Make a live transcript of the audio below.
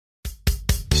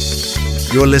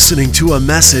You're listening to a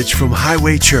message from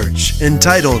Highway Church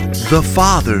entitled The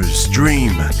Father's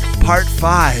Dream, Part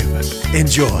 5.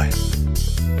 Enjoy.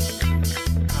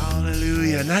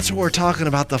 Hallelujah. And that's what we're talking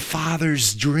about, the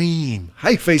Father's Dream.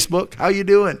 Hi, Facebook. How you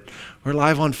doing? We're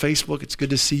live on Facebook. It's good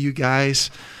to see you guys.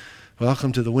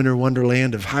 Welcome to the winter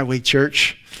wonderland of Highway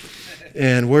Church.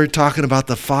 And we're talking about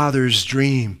the Father's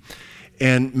Dream.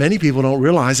 And many people don't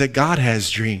realize that God has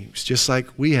dreams, just like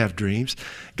we have dreams.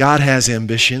 God has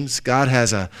ambitions. God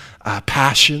has a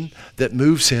passion that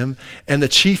moves him. And the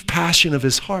chief passion of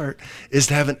his heart is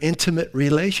to have an intimate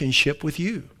relationship with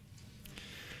you.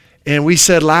 And we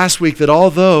said last week that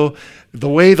although the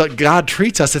way that God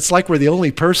treats us, it's like we're the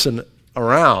only person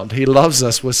around. He loves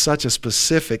us with such a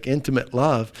specific, intimate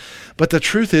love. But the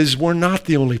truth is, we're not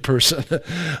the only person.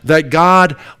 That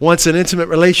God wants an intimate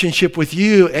relationship with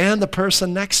you and the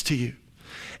person next to you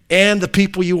and the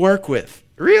people you work with.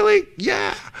 Really?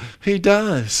 Yeah, he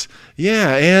does.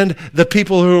 Yeah, and the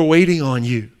people who are waiting on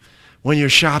you when you're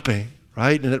shopping,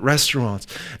 right, and at restaurants.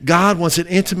 God wants an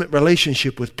intimate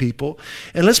relationship with people.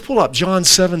 And let's pull up John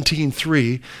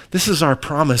 17:3. This is our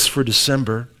promise for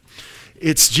December.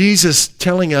 It's Jesus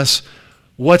telling us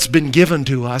what's been given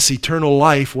to us, eternal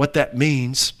life, what that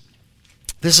means.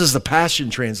 This is the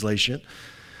Passion Translation.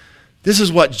 This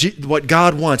is what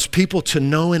God wants, people to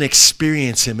know and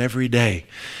experience him every day.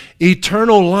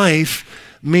 Eternal life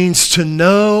means to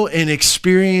know and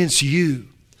experience you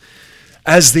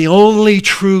as the only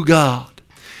true God,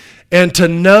 and to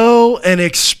know and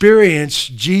experience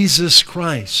Jesus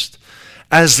Christ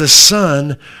as the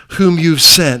Son whom you've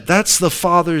sent. That's the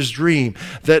Father's dream,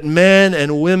 that men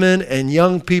and women and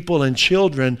young people and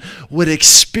children would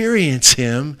experience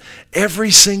him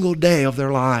every single day of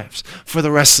their lives, for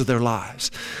the rest of their lives.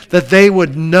 That they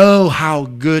would know how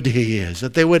good he is,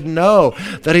 that they would know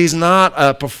that he's not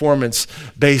a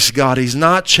performance-based God. He's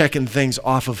not checking things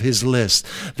off of his list,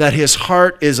 that his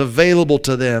heart is available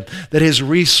to them, that his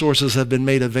resources have been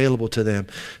made available to them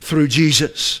through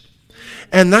Jesus.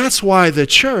 And that's why the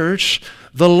church,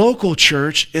 the local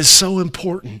church, is so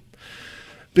important.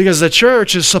 Because the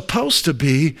church is supposed to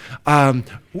be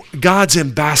God's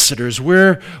ambassadors.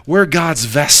 We're God's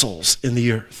vessels in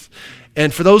the earth.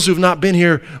 And for those who've not been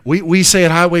here, we say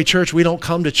at Highway Church, we don't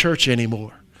come to church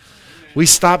anymore. We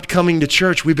stopped coming to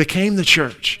church. We became the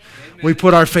church. We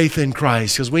put our faith in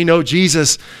Christ because we know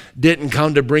Jesus didn't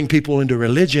come to bring people into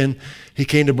religion. He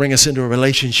came to bring us into a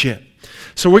relationship.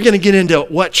 So we're going to get into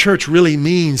what church really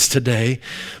means today.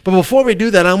 But before we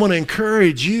do that, I want to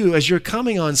encourage you as you're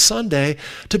coming on Sunday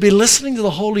to be listening to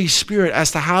the Holy Spirit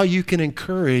as to how you can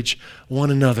encourage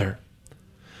one another.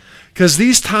 Because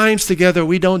these times together,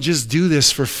 we don't just do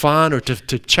this for fun or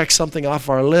to check something off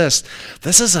our list.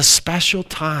 This is a special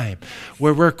time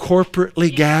where we're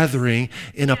corporately gathering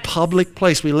in a public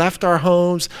place. We left our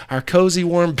homes, our cozy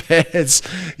warm beds,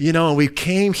 and we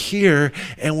came here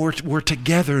and we're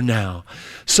together now.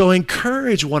 So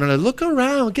encourage one another. Look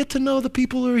around, get to know the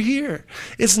people who are here.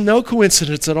 It's no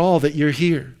coincidence at all that you're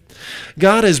here.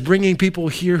 God is bringing people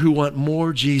here who want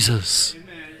more Jesus.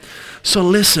 So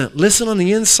listen on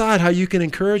the inside how you can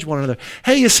encourage one another.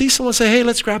 Hey, you see someone, say, hey,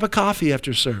 let's grab a coffee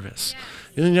after service.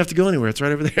 You don't have to go anywhere. It's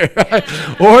right over there.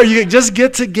 Right? Or you can just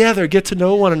get together, get to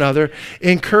know one another,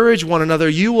 encourage one another.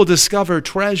 You will discover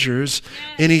treasures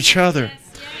in each other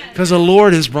because the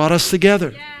Lord has brought us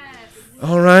together.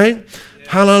 All right?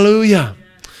 Hallelujah.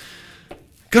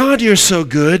 God, you're so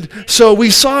good. So we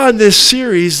saw in this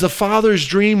series, the Father's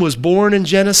dream was born in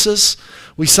Genesis.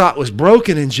 We saw it was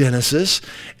broken in Genesis.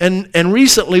 And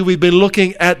recently we've been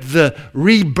looking at the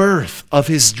rebirth of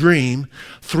his dream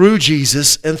through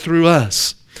Jesus and through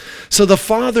us. So the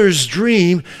Father's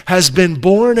dream has been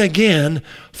born again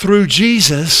through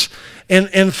Jesus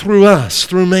and through us,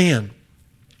 through man.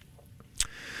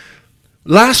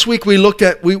 Last week we looked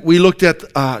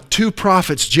at two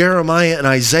prophets, Jeremiah and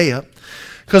Isaiah,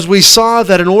 because we saw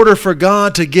that in order for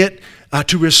God to get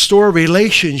to restore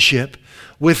relationship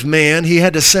with man, he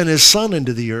had to send his Son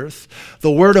into the earth. The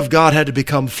Word of God had to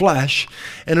become flesh.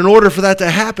 And in order for that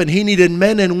to happen, he needed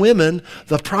men and women,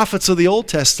 the prophets of the Old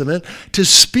Testament, to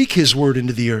speak his word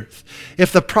into the earth.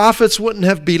 If the prophets wouldn't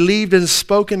have believed and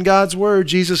spoken God's word,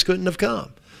 Jesus couldn't have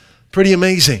come. Pretty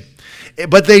amazing.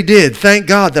 But they did. Thank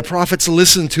God the prophets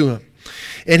listened to him.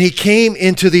 And he came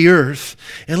into the earth.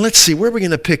 And let's see, where are we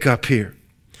going to pick up here?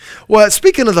 Well,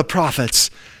 speaking of the prophets,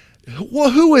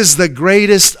 who is the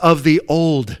greatest of the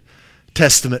Old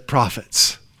Testament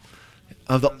prophets?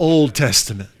 Of the Old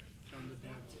Testament.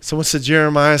 Someone said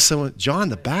Jeremiah, someone, John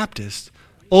the Baptist.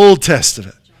 Old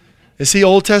Testament. Is he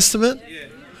Old Testament?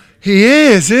 He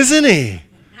is, isn't he?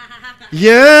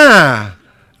 Yeah.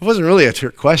 It wasn't really a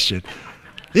trick question.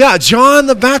 Yeah, John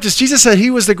the Baptist. Jesus said he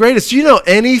was the greatest. Do you know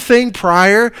anything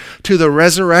prior to the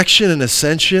resurrection and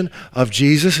ascension of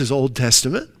Jesus is Old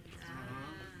Testament?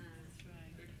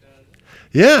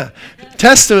 Yeah.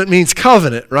 Testament means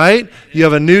covenant, right? You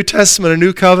have a New Testament, a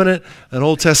New Covenant, an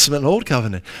Old Testament, an Old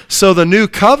Covenant. So the New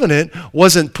Covenant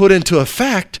wasn't put into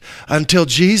effect until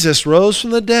Jesus rose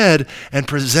from the dead and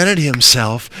presented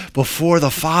himself before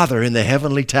the Father in the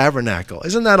heavenly tabernacle.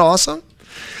 Isn't that awesome?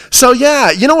 So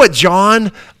yeah, you know what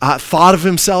John thought of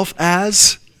himself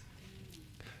as?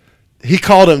 He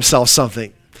called himself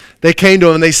something. They came to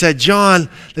him and they said, John,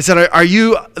 they said, are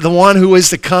you the one who is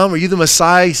to come? Are you the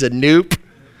Messiah? He said, nope.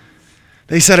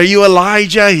 They said, are you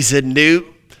Elijah? He said, nope.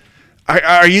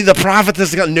 Are you the prophet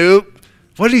that's going? Nope.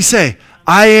 What did he say?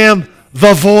 I am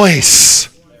the voice.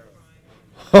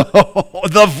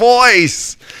 The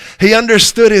voice. He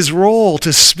understood his role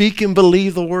to speak and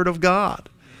believe the word of God.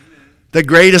 The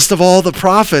greatest of all the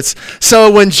prophets.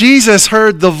 So when Jesus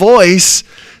heard the voice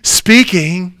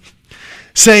speaking,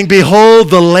 saying, behold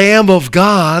the Lamb of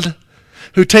God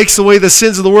who takes away the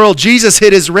sins of the world, Jesus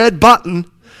hit his red button.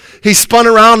 He spun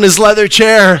around in his leather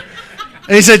chair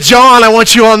and he said, John, I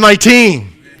want you on my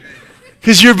team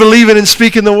because you're believing and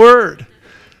speaking the word.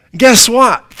 Guess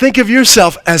what? Think of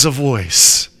yourself as a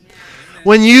voice.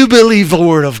 When you believe the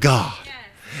word of God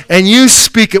and you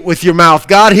speak it with your mouth,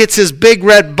 God hits his big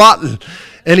red button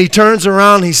and he turns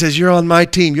around and he says, you're on my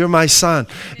team. You're my son.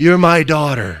 You're my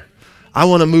daughter. I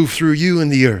want to move through you in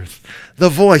the earth. The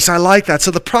voice, I like that.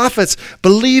 So the prophets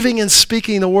believing and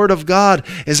speaking the word of God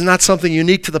is not something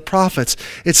unique to the prophets.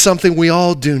 It's something we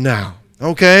all do now.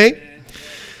 Okay?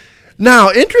 Now,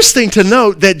 interesting to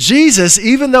note that Jesus,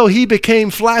 even though he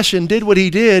became flesh and did what he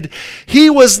did, he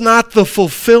was not the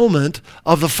fulfillment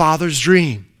of the Father's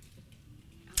dream.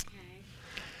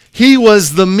 He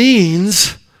was the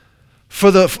means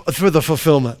for the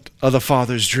fulfillment of the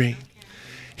Father's dream.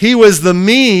 He was the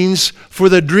means for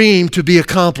the dream to be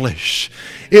accomplished.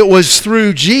 It was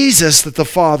through Jesus that the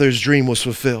Father's dream was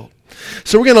fulfilled.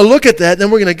 So we're going to look at that, and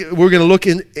then we're going to look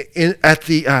at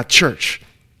the church.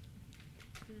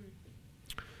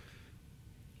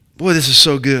 Boy, this is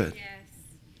so good.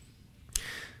 Yes.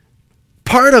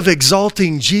 Part of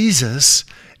exalting Jesus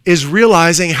is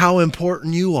realizing how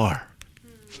important you are.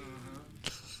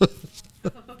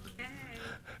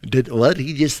 What did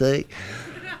he just say?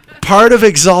 Part of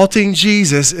exalting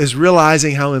Jesus is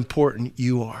realizing how important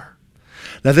you are.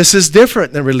 Now, this is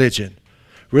different than religion.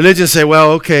 Religion say,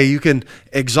 well, okay, you can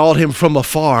exalt him from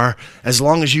afar as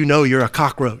long as you know you're a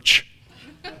cockroach.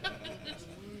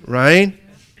 Right?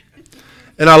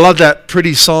 And I love that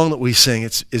pretty song that we sing.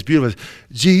 It's beautiful.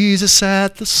 Jesus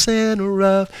at the center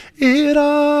of it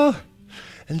all.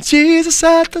 And Jesus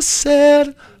at the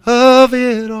center of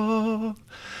it all.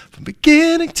 From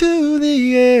beginning to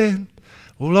the end.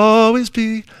 Will always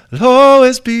be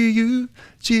you,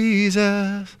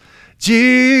 Jesus,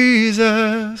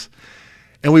 Jesus.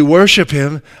 And we worship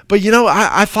him. But you know,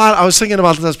 I was thinking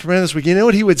about this week. You know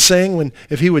what he would sing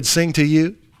if he would sing to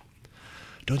you?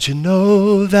 Don't you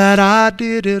know that I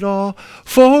did it all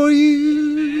for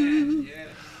you?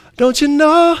 Don't you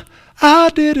know I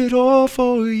did it all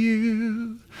for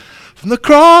you? From the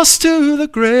cross to the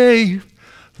grave.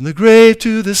 From the grave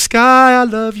to the sky, I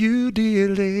love you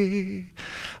dearly.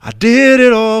 I did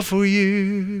it all for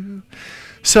you.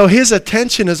 So his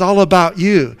attention is all about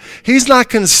you. He's not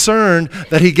concerned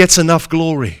that he gets enough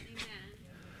glory.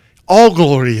 All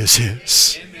glory is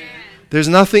his. There's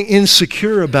nothing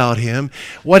insecure about him.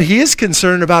 What he is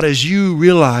concerned about is you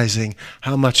realizing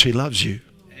how much he loves you.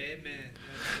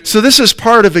 So this is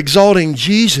part of exalting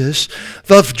Jesus.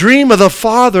 The dream of the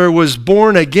Father was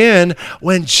born again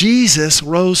when Jesus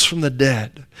rose from the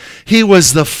dead. He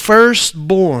was the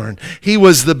firstborn. He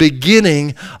was the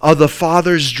beginning of the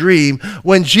Father's dream.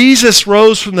 When Jesus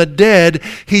rose from the dead,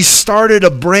 he started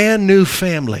a brand new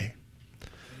family.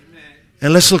 Amen.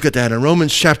 And let's look at that in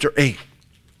Romans chapter 8.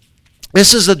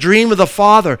 This is a dream of the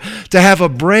Father, to have a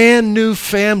brand new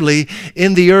family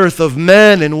in the earth of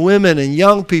men and women and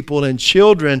young people and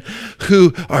children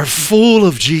who are full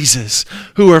of Jesus,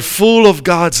 who are full of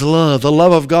God's love. The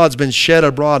love of God's been shed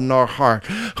abroad in our heart,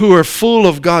 who are full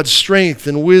of God's strength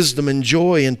and wisdom and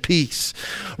joy and peace.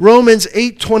 Romans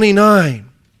 8:29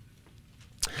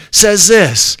 says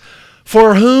this,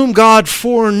 for whom God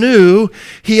foreknew,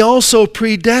 he also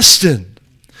predestined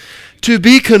to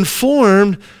be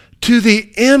conformed to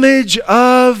the image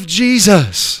of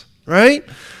Jesus, right?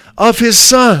 Of his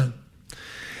Son.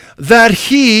 That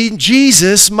he,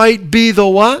 Jesus, might be the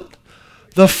what?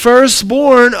 The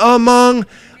firstborn among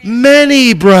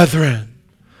many brethren.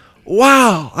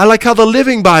 Wow. I like how the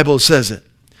Living Bible says it.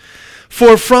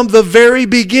 For from the very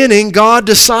beginning, God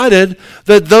decided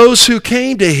that those who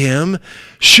came to him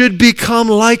should become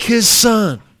like his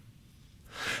Son.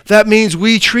 That means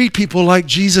we treat people like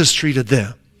Jesus treated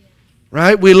them.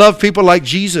 Right? We love people like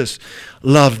Jesus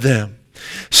loved them.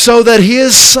 So that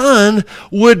his Son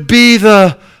would be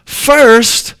the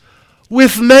first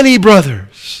with many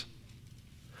brothers.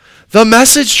 The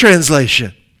Message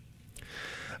translation.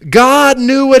 God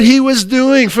knew what he was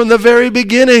doing from the very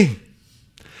beginning.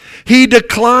 He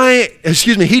decided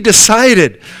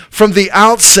from the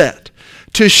outset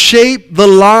to shape the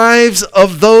lives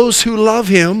of those who love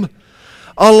him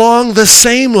along the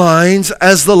same lines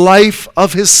as the life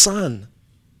of his Son.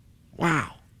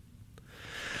 Wow.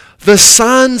 The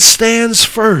Son stands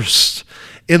first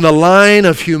in the line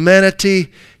of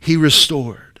humanity he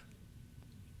restored.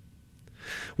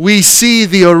 We see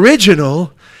the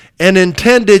original and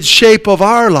intended shape of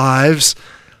our lives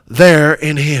there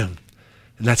in him.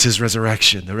 And that's his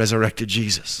resurrection, the resurrected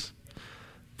Jesus.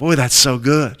 Boy, that's so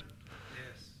good.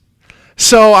 Yes.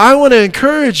 So I want to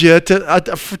encourage you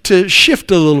to shift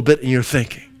a little bit in your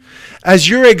thinking. As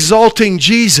you're exalting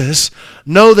Jesus,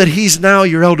 know that he's now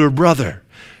your elder brother.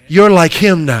 You're like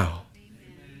him now.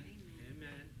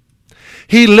 Amen.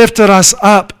 He lifted us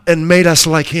up and made us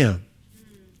like him.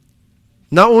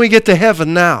 Not when we get to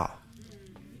heaven now.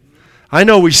 I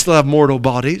know we still have mortal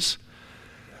bodies.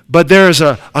 But there's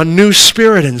a new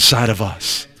spirit inside of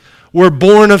us. We're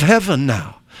born of heaven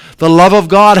now. The love of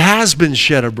God has been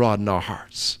shed abroad in our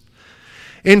hearts.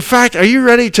 In fact, are you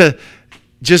ready to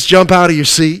just jump out of your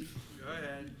seat? Go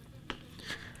ahead.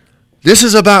 This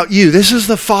is about you. This is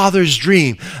the Father's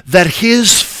dream, that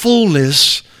his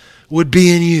fullness would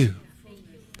be in you.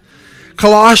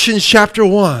 Colossians chapter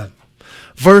 1,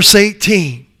 verse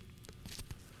 18.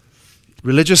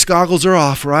 Religious goggles are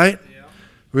off, right?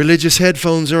 Religious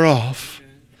headphones are off.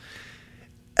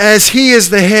 As he is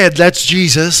the head, that's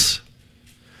Jesus.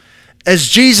 As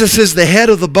Jesus is the head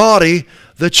of the body,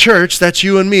 the church, that's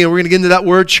you and me. And we're going to get into that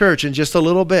word church in just a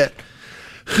little bit.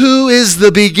 Who is the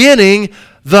beginning,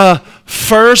 the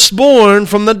firstborn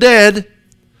from the dead.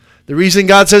 The reason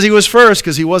God says he was first,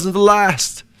 because he wasn't the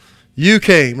last. You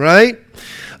came, right?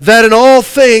 That in all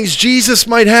things Jesus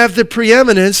might have the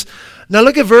preeminence. Now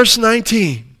look at verse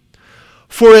 19.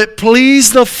 For it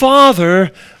pleased the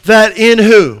Father that in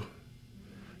who?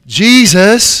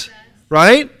 Jesus,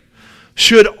 right?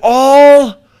 Should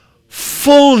all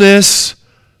fullness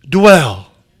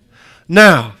dwell.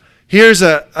 Now, here's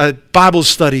a Bible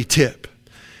study tip.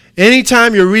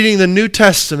 Anytime you're reading the New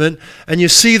Testament and you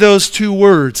see those two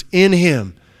words, in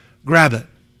him, grab it.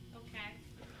 Okay.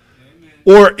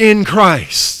 Or in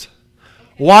Christ.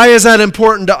 Why is that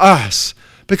important to us?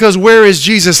 Because where is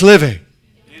Jesus living?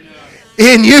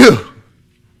 In you.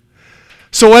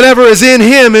 So whatever is in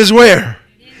him is where?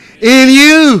 In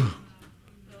you.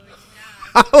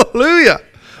 Hallelujah.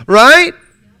 Right?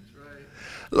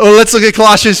 Well, let's look at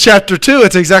Colossians chapter 2.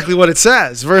 It's exactly what it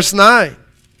says. Verse 9.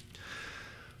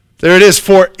 There it is.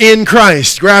 For in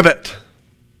Christ. Grab it.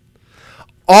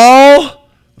 All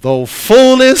the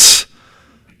fullness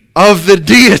of the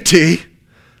deity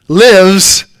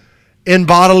lives in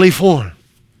bodily form.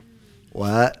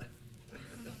 What?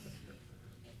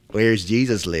 Where's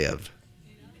Jesus live?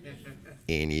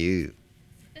 In you.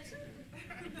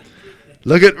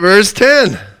 Look at verse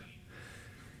 10.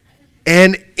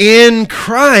 And in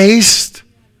Christ,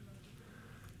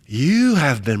 you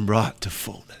have been brought to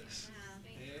fullness.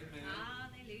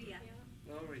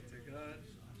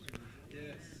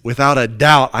 Without a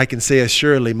doubt, I can say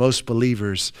assuredly, most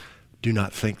believers do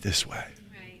not think this way.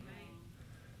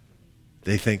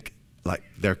 They think like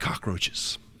they're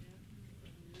cockroaches.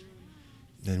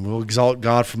 And we'll exalt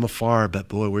God from afar, but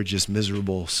boy, we're just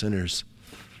miserable sinners.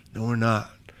 No, we're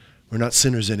not. We're not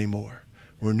sinners anymore.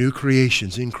 We're new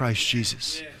creations in Christ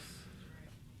Jesus.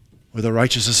 We're the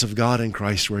righteousness of God in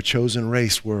Christ. We're a chosen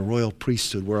race. We're a royal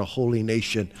priesthood. We're a holy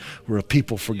nation. We're a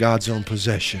people for God's own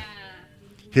possession.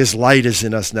 His light is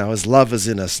in us now. His love is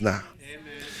in us now.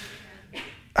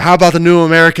 How about the New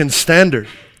American Standard?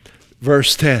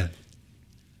 Verse 10.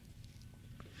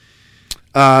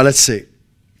 Let's see.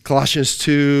 Colossians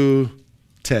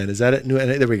 2:10. Is that it?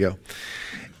 There we go.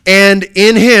 And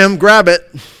in him, grab it,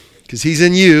 because he's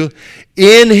in you.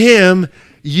 In him,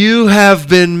 you have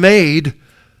been made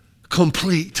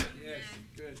complete. Yes,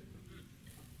 good.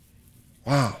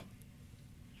 Wow.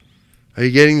 Are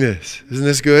you getting this? Isn't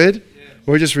this good? Yes.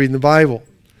 We're just reading the Bible.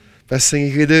 Best thing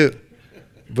you could do.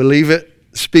 Believe it,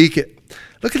 speak it.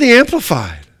 Look at the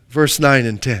Amplified, verse 9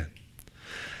 and 10.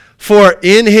 For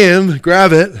in him,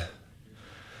 grab it,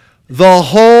 the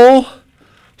whole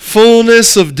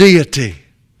fullness of deity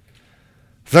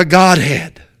the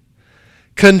Godhead,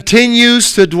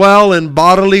 continues to dwell in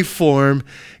bodily form,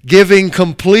 giving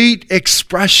complete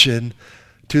expression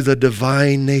to the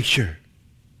divine nature.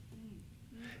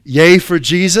 Yea for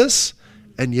Jesus,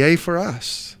 and yea for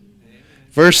us.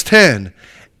 Verse 10,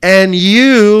 and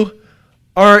you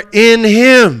are in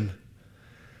him,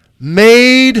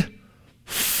 made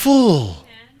full,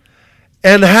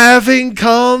 and having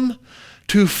come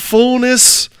to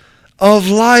fullness of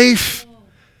life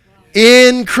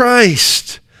in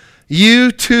Christ,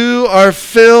 you too are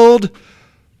filled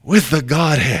with the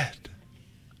Godhead.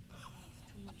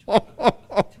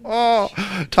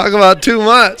 Talk about too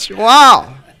much.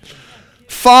 Wow.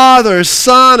 Father,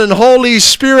 Son, and Holy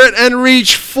Spirit, and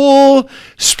reach full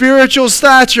spiritual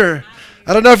stature.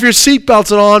 I don't know if your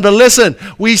seatbelts are on, but listen,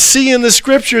 we see in the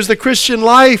scriptures the Christian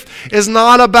life is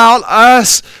not about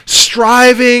us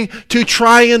striving to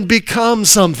try and become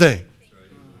something.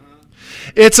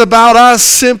 It's about us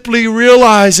simply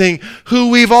realizing who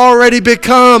we've already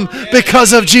become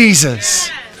because of Jesus.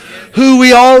 Who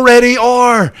we already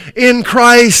are in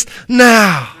Christ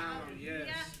now.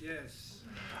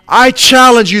 I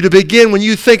challenge you to begin when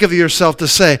you think of yourself to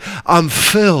say, I'm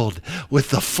filled with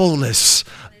the fullness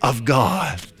of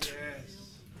God.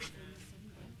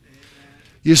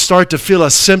 You start to feel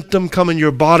a symptom come in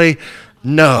your body.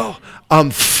 No,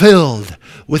 I'm filled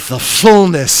with the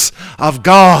fullness of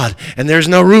God, and there's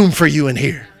no room for you in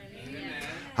here.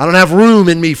 I don't have room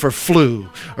in me for flu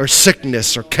or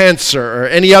sickness or cancer or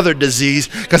any other disease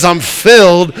because I'm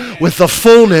filled with the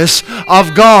fullness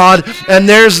of God, and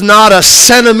there's not a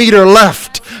centimeter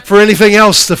left for anything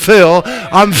else to fill.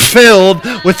 I'm filled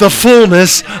with the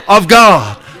fullness of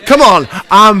God. Come on,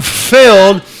 I'm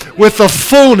filled with the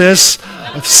fullness.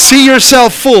 See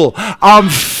yourself full. I'm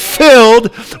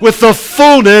filled with the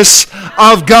fullness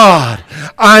of God.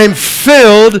 I'm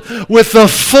filled with the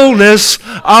fullness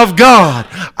of God.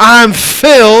 I'm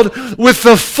filled with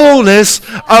the fullness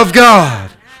of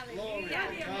God.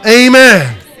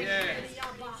 Amen.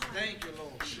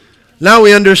 Now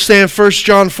we understand 1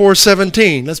 John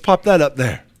 4:17. Let's pop that up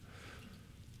there.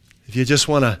 If you just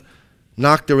want to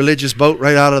knock the religious boat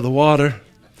right out of the water.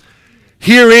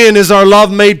 Herein is our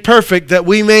love made perfect, that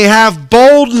we may have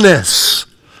boldness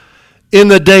in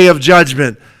the day of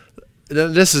judgment.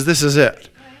 This is it.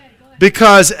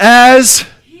 Because as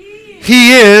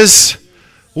he is,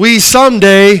 we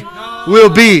someday will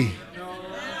be.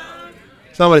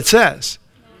 That's not what it says.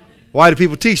 Why do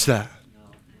people teach that?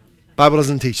 The Bible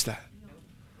doesn't teach that.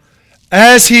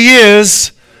 As he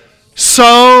is,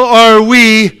 so are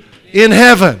we in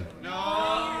heaven.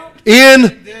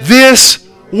 In this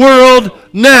world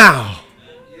now.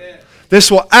 This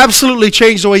will absolutely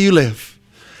change the way you live.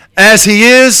 As he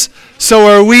is, so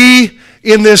are we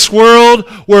in this world.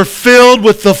 We're filled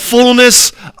with the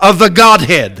fullness of the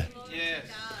Godhead.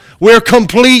 We're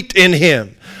complete in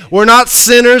him. We're not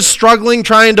sinners struggling,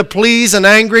 trying to please an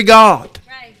angry God.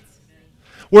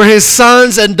 We're his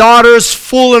sons and daughters,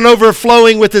 full and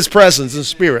overflowing with his presence and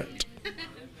spirit.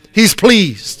 He's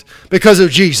pleased because of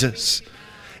Jesus.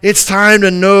 It's time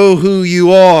to know who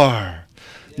you are.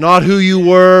 Not who you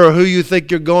were or who you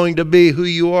think you're going to be, who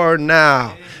you are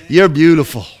now. You're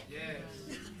beautiful.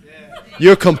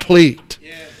 You're complete.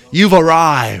 You've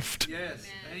arrived.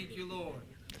 Thank you, Lord.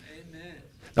 Amen.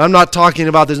 I'm not talking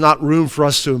about there's not room for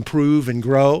us to improve and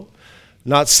grow.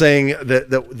 Not saying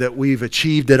that we've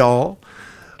achieved it all.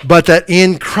 But that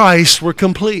in Christ we're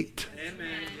complete.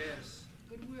 Amen. Yes.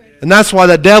 And that's why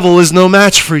the devil is no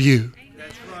match for you.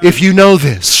 If you know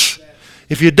this.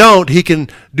 If you don't, he can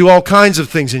do all kinds of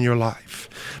things in your life.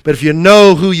 But if you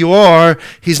know who you are,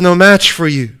 he's no match for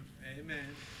you. Amen.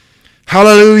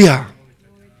 Hallelujah.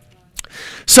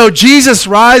 So Jesus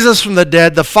rises from the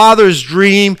dead. The Father's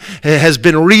dream has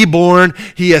been reborn.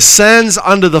 He ascends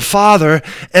unto the Father.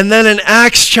 And then in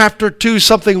Acts chapter 2,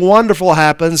 something wonderful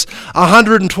happens.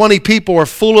 120 people are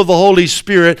full of the Holy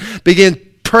Spirit, begin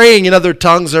praying in other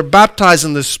tongues. They're baptized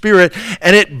in the Spirit.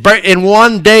 And in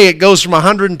one day, it goes from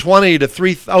 120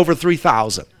 to over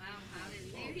 3,000.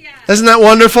 Isn't that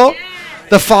wonderful?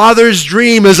 The Father's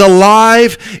dream is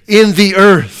alive in the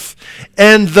earth.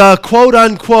 And the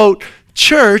quote-unquote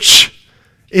church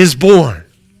is born.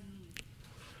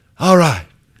 All right.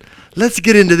 Let's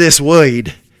get into this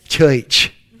word,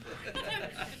 church.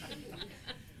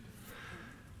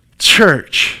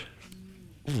 Church.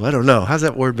 Ooh, I don't know. How's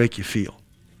that word make you feel?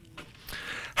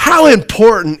 How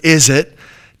important is it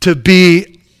to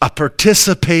be a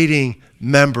participating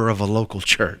member of a local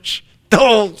church?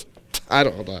 I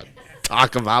don't want to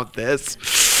talk about this.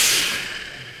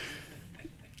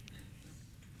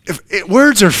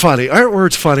 Words are funny. Aren't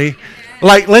words funny?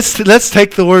 Like, let's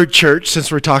take the word church,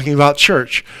 since we're talking about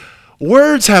church.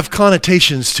 Words have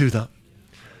connotations to them.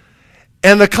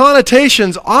 And the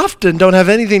connotations often don't have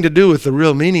anything to do with the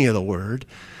real meaning of the word.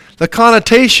 The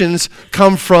connotations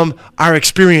come from our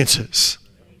experiences,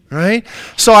 right?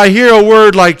 So I hear a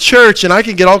word like church, and I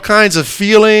can get all kinds of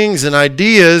feelings and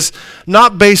ideas,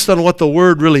 not based on what the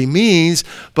word really means,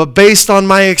 but based on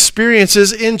my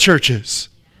experiences in churches.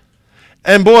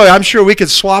 And boy, I'm sure we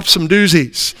could swap some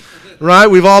doozies, right?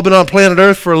 We've all been on planet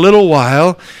Earth for a little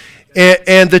while.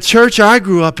 And the church I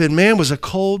grew up in, man, was a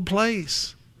cold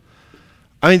place.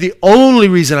 I mean, the only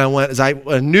reason I went is I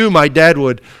knew my dad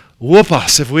would whoop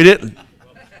us if we didn't.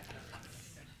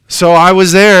 So I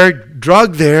was there,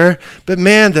 drugged there, but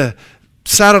man,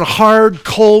 sat on hard,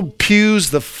 cold pews.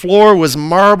 The floor was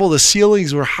marble. The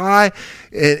ceilings were high.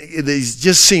 It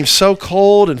just seemed so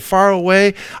cold and far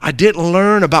away. I didn't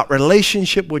learn about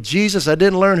relationship with Jesus. I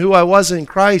didn't learn who I was in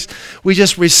Christ. We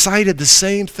just recited the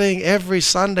same thing every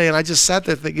Sunday, and I just sat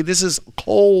there thinking, this is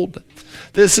cold.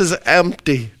 This is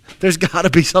empty. There's got to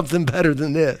be something better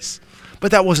than this.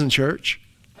 But that wasn't church.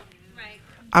 Right.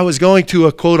 I was going to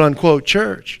a quote-unquote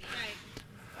church. Right.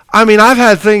 I mean, I've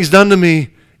had things done to me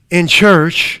in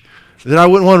church that I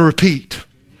wouldn't want to repeat,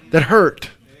 that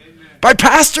hurt. Amen. By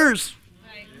pastors.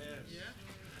 Right.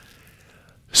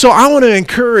 So I want to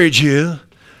encourage you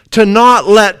to not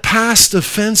let past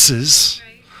offenses,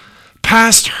 Right.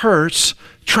 past hurts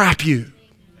trap you.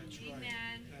 Amen.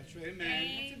 That's right. Amen.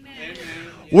 Amen.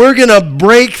 Amen. We're going to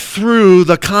break through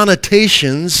the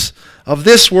connotations of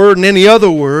this word and any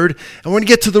other word, and we're going to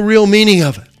get to the real meaning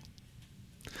of it.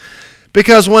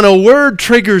 Because when a word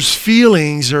triggers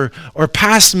feelings or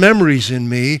past memories in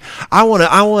me, I want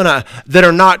to that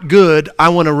are not good, I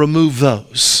want to remove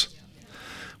those.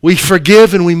 We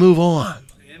forgive and we move on.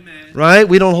 Amen. Right?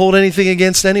 We don't hold anything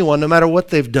against anyone, no matter what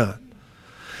they've done.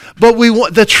 But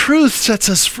the truth sets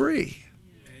us free.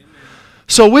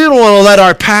 So we don't want to let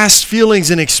our past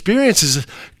feelings and experiences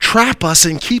trap us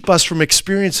and keep us from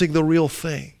experiencing the real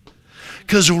thing.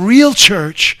 Because real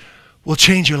church will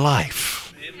change your life.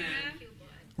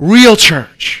 Real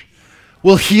church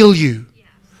will heal you,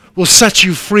 will set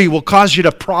you free, will cause you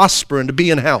to prosper and to be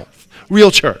in health.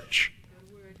 Real church.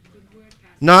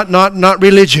 Not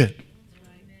religion.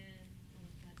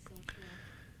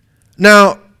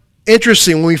 Now,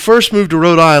 interesting, when we first moved to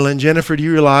Rhode Island, Jennifer, do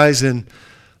you realize in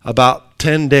about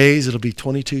 10 days, it'll be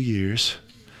 22 years,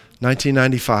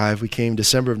 1995, we came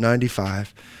December of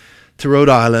 95 to Rhode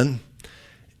Island.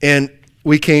 And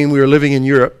we were living in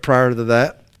Europe prior to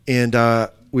that. And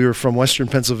we were from Western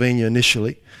Pennsylvania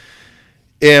initially.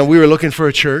 And we were looking for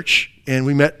a church, and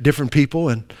we met different people.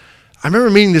 And I remember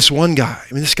meeting this one guy.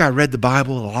 I mean, this guy read the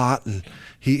Bible a lot, and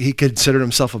he considered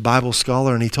himself a Bible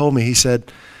scholar. And he told me, he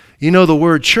said, you know, the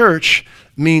word church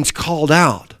means called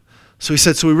out. So he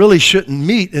said, so we really shouldn't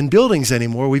meet in buildings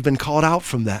anymore. We've been called out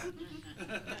from that.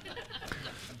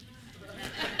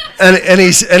 and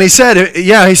he said,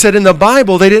 yeah, he said in the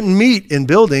Bible, they didn't meet in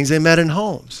buildings, they met in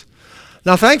homes.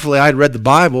 Now, thankfully, I had read the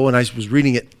Bible, and I was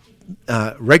reading it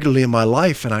regularly in my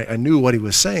life, and I knew what he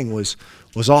was saying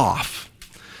was off.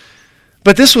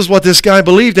 But this was what this guy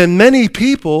believed, and many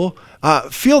people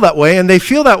feel that way, and they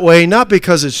feel that way not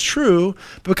because it's true,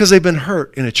 but because they've been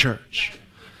hurt in a church.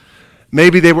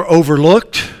 Maybe they were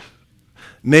overlooked.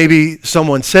 Maybe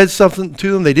someone said something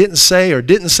to them they didn't say, or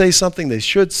didn't say something they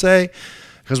should say.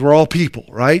 Because we're all people,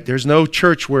 right? There's no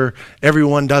church where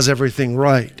everyone does everything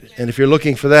right. And if you're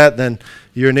looking for that, then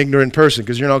you're an ignorant person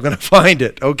because you're not going to find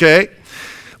it, okay?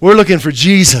 We're looking for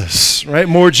Jesus, right?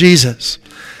 More Jesus.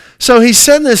 So he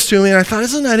said this to me, and I thought,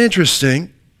 isn't that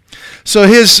interesting? So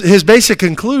his basic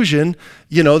conclusion,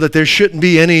 you know, that there shouldn't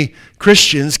be any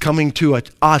Christians coming to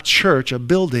a church, a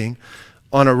building,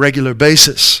 on a regular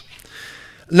basis.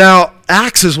 Now,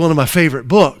 Acts is one of my favorite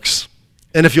books.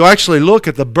 And if you actually look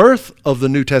at the birth of the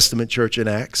New Testament church in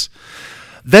Acts,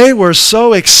 they were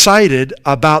so excited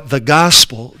about the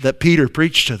gospel that Peter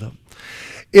preached to them.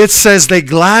 It says they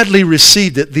gladly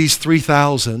received it, these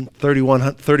 3,000,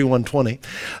 3120.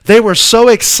 They were so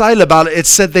excited about it, it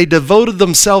said they devoted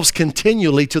themselves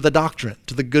continually to the doctrine,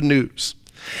 to the good news.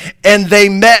 And they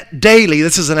met daily.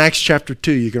 This is in Acts chapter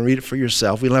 2. You can read it for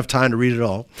yourself. We don't have time to read it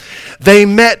all. They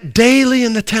met daily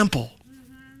in the temple.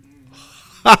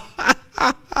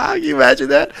 Can you imagine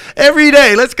that? Every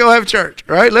day, let's go have church,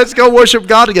 right? Let's go worship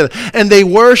God together. And they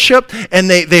worshiped, and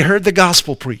they heard the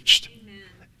gospel preached. Amen.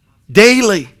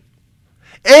 Daily.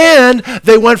 And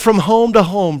they went from home to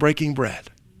home breaking bread,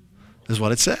 is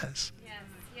what it says. Yes,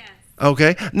 yes.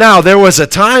 Okay? Now, there was a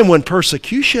time when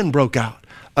persecution broke out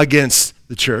against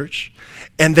the church,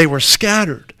 and they were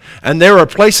scattered. And there are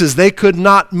places they could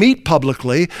not meet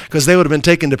publicly because they would have been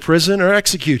taken to prison or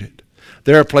executed.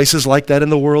 There are places like that in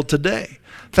the world today.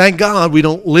 Thank God we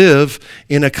don't live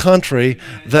in a country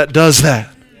that does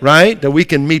that, right? That we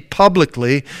can meet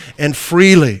publicly and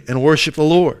freely and worship the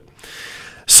Lord.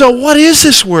 So what is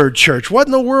this word, church? What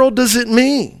in the world does it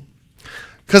mean?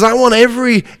 Because I want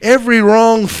every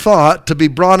wrong thought to be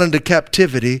brought into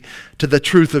captivity to the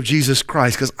truth of Jesus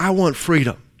Christ, because I want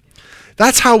freedom.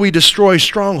 That's how we destroy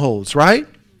strongholds, right?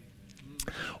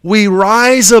 We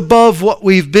rise above what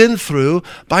we've been through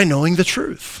by knowing the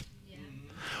truth.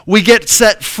 We get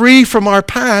set free from our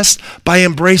past by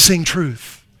embracing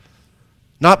truth,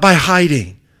 not by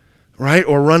hiding, right,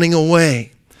 or running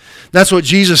away. That's what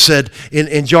Jesus said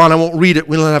in John. I won't read it.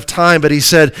 We don't have time. But he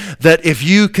said that if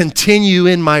you continue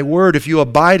in my word, if you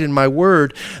abide in my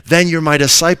word, then you're my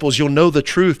disciples. You'll know the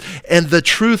truth, and the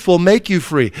truth will make you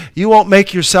free. You won't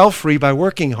make yourself free by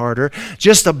working harder.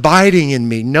 Just abiding in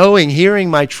me, knowing, hearing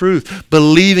my truth,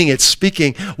 believing it,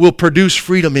 speaking, will produce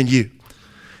freedom in you.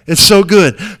 It's so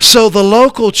good. So the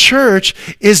local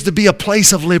church is to be a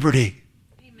place of liberty.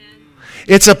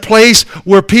 It's a place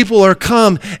where people are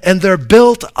come and they're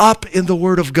built up in the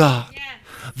Word of God. Yeah.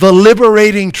 The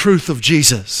liberating truth of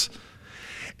Jesus.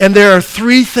 And there are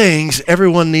three things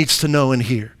everyone needs to know and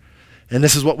hear. And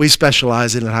this is what we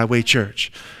specialize in at Highway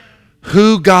Church.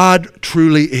 Who God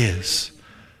truly is.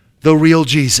 The real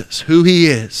Jesus. Who He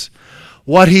is.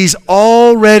 What He's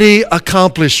already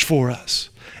accomplished for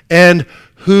us. And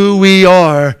who we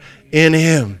are in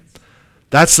Him.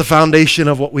 That's the foundation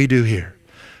of what we do here.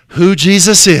 Who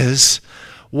Jesus is,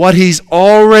 what He's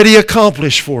already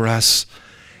accomplished for us,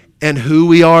 and who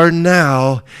we are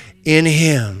now in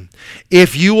Him.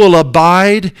 If you will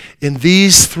abide in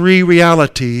these three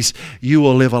realities, you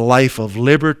will live a life of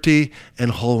liberty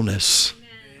and wholeness.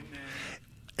 Amen.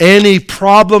 Any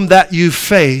problem that you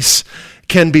face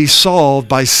can be solved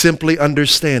by simply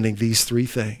understanding these three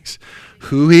things.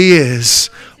 Who He is,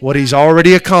 what He's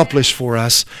already accomplished for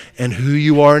us, and who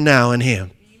you are now in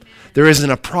Him. There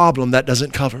isn't a problem that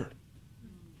doesn't cover.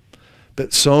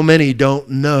 But so many don't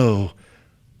know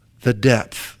the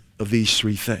depth of these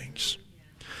three things.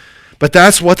 But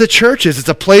that's what the church is. It's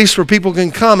a place where people can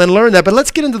come and learn that. But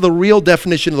let's get into the real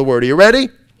definition of the word. Are you ready?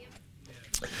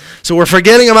 So we're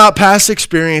forgetting about past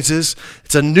experiences.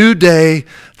 It's a new day.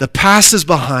 The past is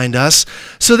behind us.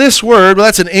 So this word, well,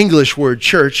 that's an English word,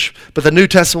 church. But the New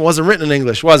Testament wasn't written in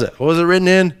English, was it? What was it written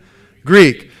in?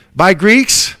 Greek. By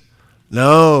Greeks?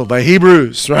 No, by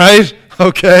Hebrews, right?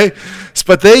 Okay.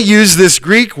 But they use this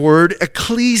Greek word,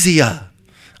 ecclesia.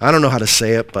 I don't know how to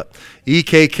say it, but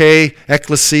E-K-K,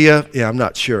 ecclesia. Yeah, I'm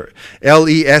not sure.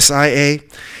 L-E-S-I-A.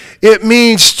 It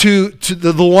means to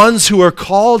the ones who are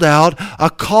called out, a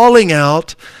calling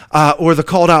out, or the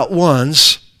called out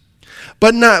ones.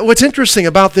 But what's interesting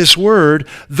about this word,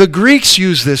 the Greeks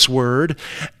use this word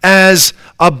as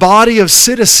a body of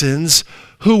citizens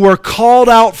who were called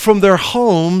out from their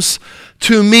homes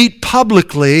to meet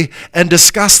publicly and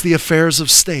discuss the affairs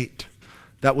of state.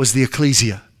 That was the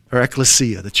ecclesia, or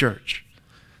ecclesia, the church.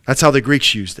 That's how the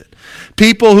Greeks used it.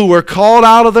 People who were called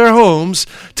out of their homes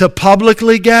to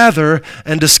publicly gather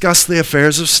and discuss the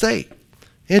affairs of state.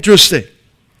 Interesting.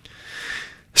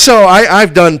 So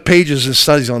I've done pages and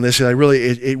studies on this, and it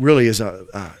really is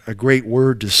a great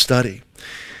word to study.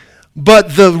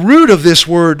 But the root of this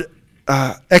word,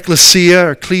 ecclesia,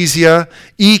 or ecclesia,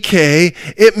 E-K,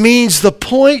 it means the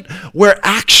point where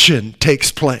action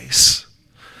takes place,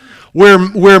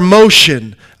 where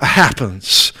motion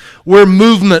happens, where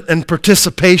movement and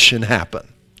participation happen.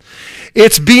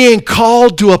 It's being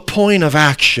called to a point of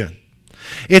action.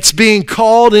 It's being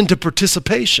called into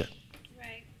participation.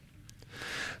 Right.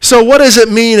 So what does it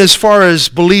mean as far as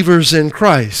believers in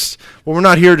Christ? Well, we're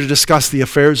not here to discuss the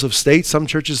affairs of state. Some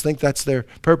churches think that's their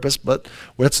purpose, but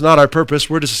that's not our purpose.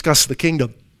 We're to discuss the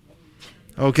kingdom.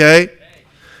 Okay?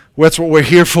 That's what we're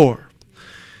here for.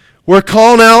 We're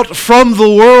called out from the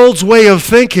world's way of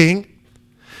thinking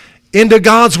into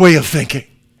God's way of thinking.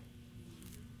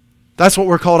 That's what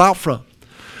we're called out from.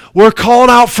 We're called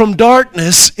out from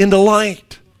darkness into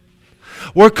light.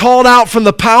 We're called out from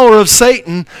the power of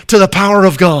Satan to the power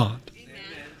of God. Amen.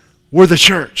 We're the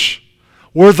church.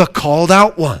 We're the called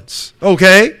out ones,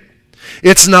 okay?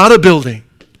 It's not a building.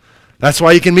 That's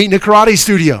why you can meet in a karate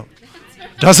studio.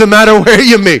 Doesn't matter where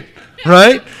you meet,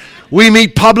 right? We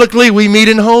meet publicly. We meet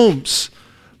in homes.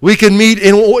 We can meet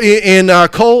in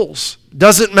Kohl's.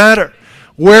 Doesn't matter.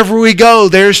 Wherever we go,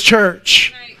 there's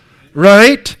church,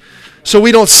 right? So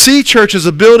we don't see church as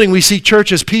a building. We see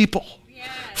church as people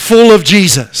full of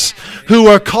Jesus who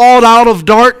are called out of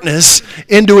darkness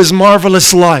into His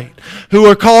marvelous light, who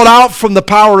are called out from the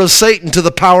power of Satan to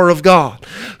the power of God,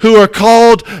 who are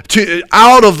called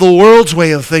out of the world's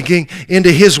way of thinking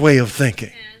into his way of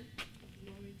thinking.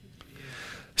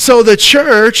 So the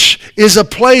church is a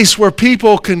place where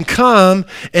people can come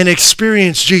and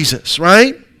experience Jesus,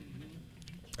 right?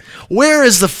 Where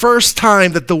is the first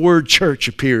time that the word church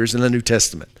appears in the New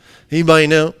Testament? Anybody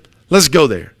know? Let's go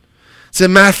there. It's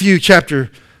in Matthew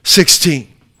chapter 16.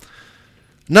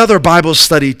 Another Bible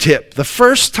study tip. The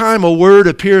first time a word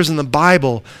appears in the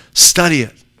Bible, study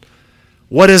it.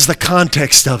 What is the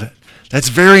context of it? That's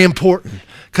very important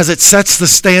because it sets the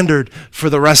standard for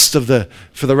the rest of the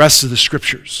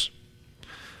scriptures.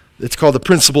 It's called the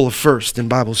principle of first in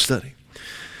Bible study.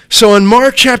 So in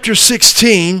Mark chapter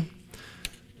 16,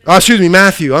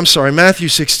 Matthew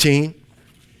 16.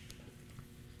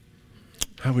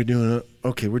 How are we doing?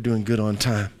 Okay, we're doing good on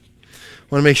time. I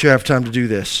want to make sure I have time to do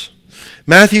this.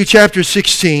 Matthew chapter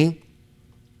 16,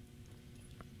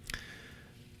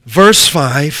 verse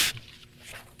 5.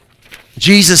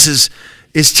 Jesus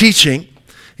is teaching.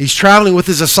 He's traveling with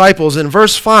his disciples. In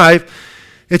verse 5,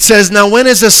 it says, "Now when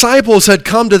his disciples had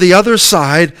come to the other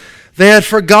side, they had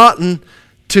forgotten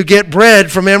to get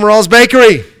bread from Emerald's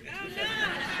bakery.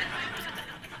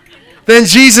 Then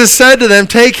Jesus said to them,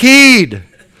 'Take heed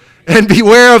and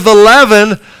beware of the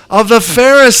leaven of the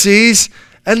Pharisees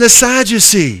and the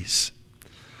Sadducees.'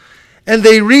 And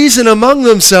they reason among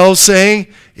themselves, saying,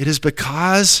 'It is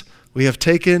because we have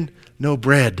taken no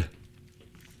bread.'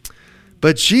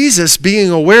 But Jesus,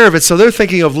 being aware of it," so they're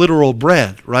thinking of literal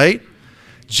bread, right?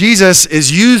 Jesus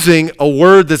is using a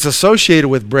word that's associated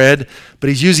with bread, but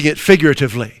he's using it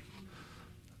figuratively.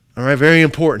 All right, very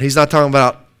important. He's not talking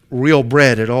about real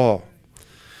bread at all.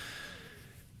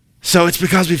 So it's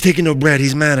because we've taken no bread.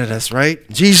 He's mad at us, right?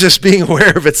 Jesus, being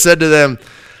aware of it, said to them,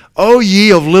 "O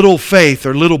ye of little faith,"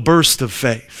 or little burst of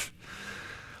faith,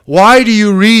 "why do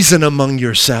you reason among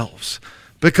yourselves?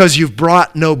 Because you've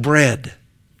brought no bread.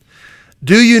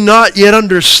 Do you not yet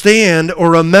understand or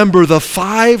remember the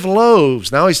 5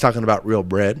 loaves," now he's talking about real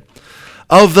bread,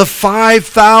 "of the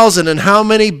 5,000 and how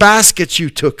many baskets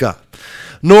you took up?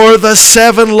 Nor the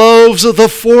 7 loaves of the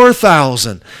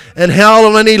 4,000 and how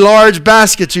many large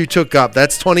baskets you took up?"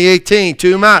 That's 2018,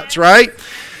 too much, right?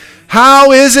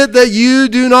 "How is it that you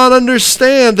do not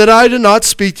understand that I did not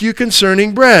speak to you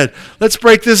concerning bread?" Let's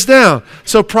break this down.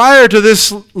 So prior to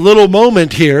this little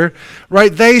moment here,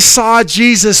 right, they saw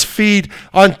Jesus feed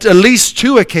on at least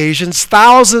 2 occasions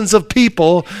thousands of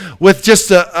people with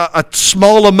just a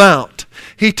small amount.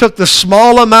 He took the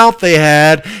small amount they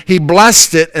had, he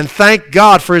blessed it, and thanked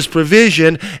God for his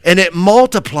provision, and it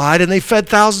multiplied, and they fed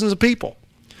thousands of people.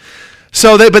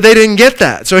 But they didn't get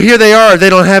that. So here they are, they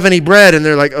don't have any bread, and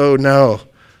they're like, "Oh no,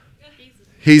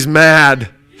 he's mad."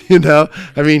 You know,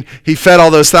 I mean, he fed all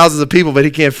those thousands of people, but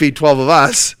he can't feed 12 of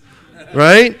us,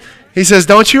 right? He says,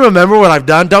 "Don't you remember what I've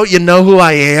done? Don't you know who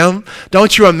I am?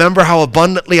 Don't you remember how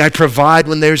abundantly I provide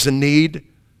when there's a need?"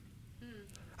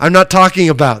 I'm not talking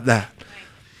about that.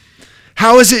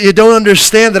 "How is it you don't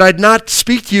understand that I did not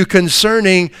speak to you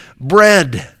concerning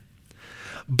bread,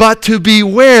 but to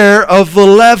beware of the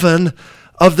leaven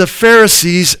of the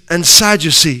Pharisees and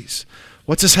Sadducees?"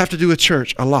 What's this have to do with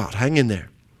church? A lot. Hang in there.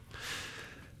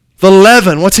 The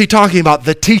leaven, what's he talking about?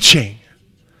 The teaching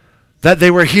that they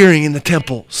were hearing in the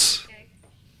temples.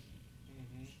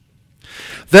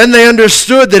 Then they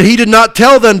understood that he did not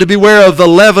tell them to beware of the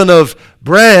leaven of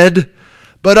bread,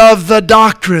 but of the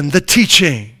doctrine, the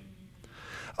teaching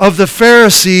of the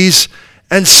Pharisees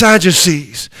and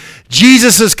Sadducees.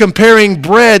 Jesus is comparing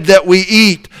bread that we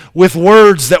eat with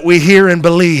words that we hear and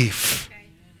believe.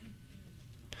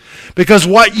 Because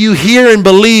what you hear and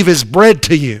believe is bread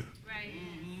to you.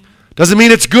 Doesn't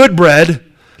mean it's good bread.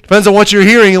 Depends on what you're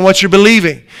hearing and what you're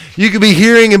believing. You could be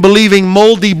hearing and believing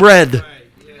moldy bread.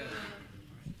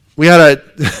 We had a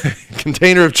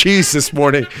container of cheese this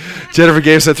morning. Jennifer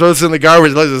gave us, "I throw this in the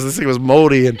garbage." This thing was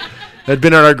moldy and had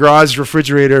been in our garage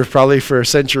refrigerator probably for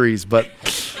centuries, but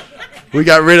we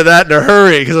got rid of that in a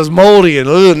hurry because it was moldy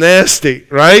and nasty,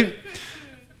 right?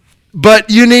 But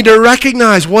you need to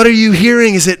recognize, what are you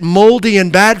hearing? Is it moldy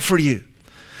and bad for you?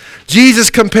 Jesus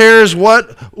compares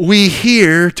what we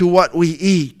hear to what we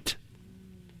eat.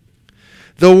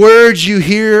 The words you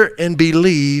hear and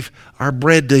believe are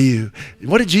bread to you.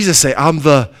 What did Jesus say? "I'm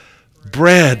the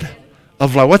bread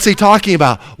of life." What's he talking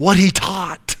about? What he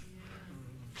taught.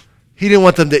 He didn't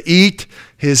want them to eat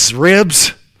his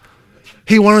ribs.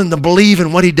 He wanted them to believe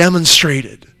in what he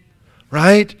demonstrated,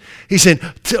 right? He said,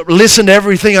 "Listen to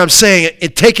everything I'm saying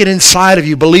and take it inside of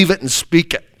you, believe it and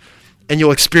speak it, and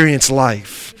you'll experience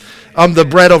life." I'm the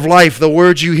bread of life. The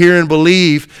words you hear and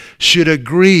believe should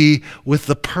agree with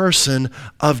the person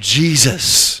of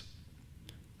Jesus.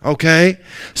 Okay?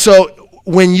 So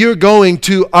when you're going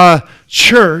to a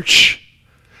church,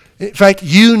 in fact,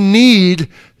 you need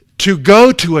to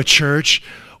go to a church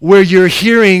where you're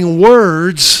hearing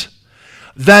words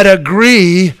that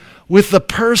agree with the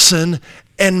person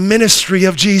and ministry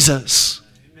of Jesus.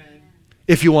 Amen.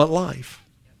 If you want life.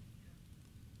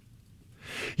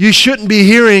 You shouldn't be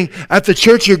hearing at the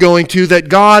church you're going to that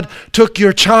God took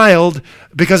your child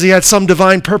because he had some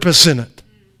divine purpose in it.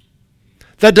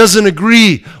 That doesn't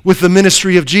agree with the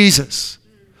ministry of Jesus.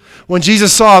 When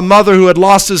Jesus saw a mother who had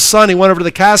lost his son, he went over to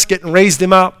the casket and raised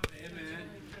him up. Amen.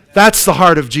 That's the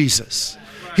heart of Jesus.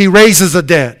 He raises the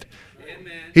dead.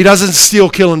 Amen. He doesn't steal,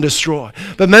 kill, and destroy.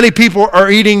 But many people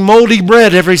are eating moldy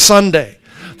bread every Sunday.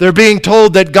 They're being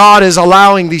told that God is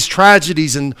allowing these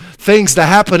tragedies and things to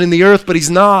happen in the earth, but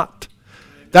he's not.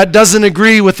 That doesn't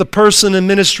agree with the person and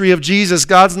ministry of Jesus.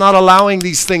 God's not allowing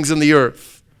these things in the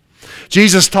earth.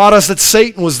 Jesus taught us that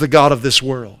Satan was the god of this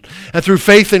world. And through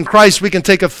faith in Christ, we can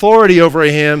take authority over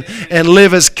him and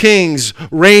live as kings,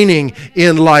 reigning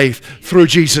in life through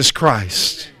Jesus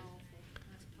Christ.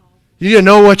 You need to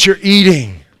know what you're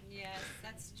eating.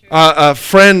 A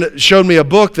friend showed me a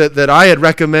book that I had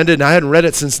recommended, and I hadn't read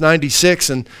it since 96,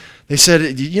 and they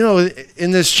said, you know,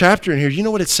 in this chapter in here, you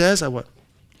know what it says? I went,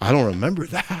 I don't remember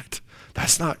that.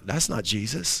 That's not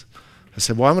Jesus. I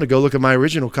said, well, I'm going to go look at my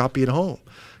original copy at home,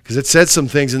 because it said some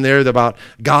things in there about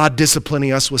God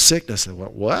disciplining us with sickness. I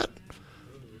went, what?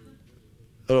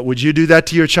 Would you do that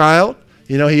to your child?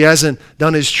 You know, he hasn't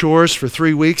done his chores for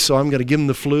 3 weeks, so I'm going to give him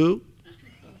the flu.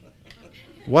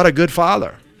 What a good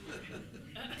father.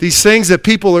 These things that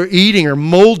people are eating are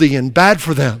moldy and bad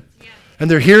for them. And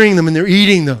they're hearing them and they're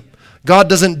eating them. God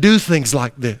doesn't do things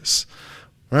like this.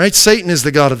 Right? Satan is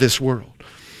the god of this world.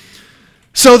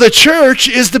 So the church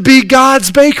is to be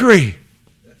God's bakery.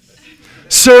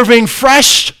 Serving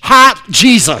fresh, hot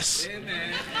Jesus.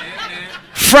 Amen.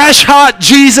 Fresh, hot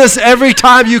Jesus every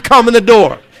time you come in the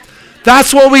door.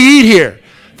 That's what we eat here.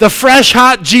 The fresh,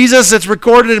 hot Jesus that's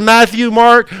recorded in Matthew,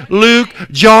 Mark, Luke,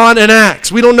 John, and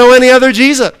Acts. We don't know any other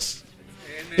Jesus.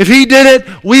 Amen. If he did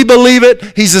it, we believe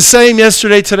it. He's the same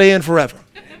yesterday, today, and forever.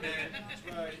 Amen.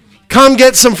 That's right. Come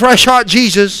get some fresh, hot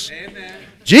Jesus. Amen.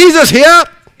 Jesus here.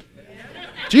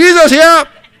 Jesus here.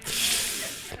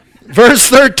 Verse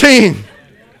 13.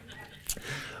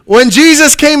 When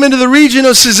Jesus came into the region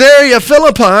of Caesarea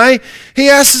Philippi, he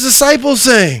asked his disciples,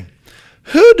 saying,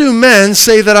 who do men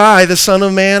say that I, the Son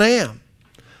of Man, am?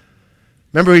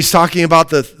 Remember, he's talking about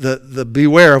the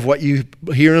beware of what you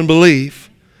hear and believe.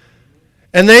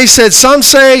 And they said, some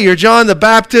say you're John the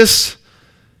Baptist,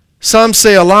 some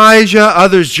say Elijah,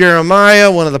 others Jeremiah,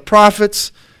 one of the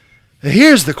prophets. And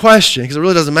here's the question, because it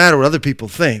really doesn't matter what other people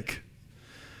think.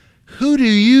 Who do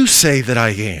you say that I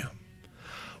am?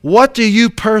 What do you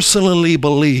personally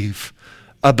believe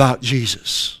about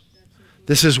Jesus?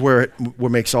 This is where it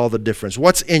makes all the difference.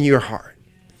 What's in your heart?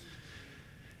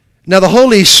 Now the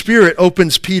Holy Spirit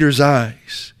opens Peter's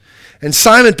eyes. And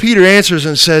Simon Peter answers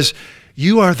and says,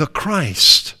 you are the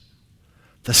Christ,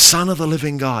 the Son of the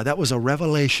living God. That was a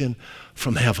revelation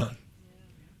from heaven.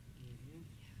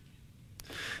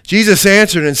 Jesus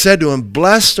answered and said to him,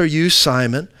 blessed are you,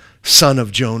 Simon, son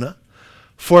of Jonah,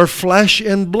 for flesh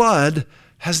and blood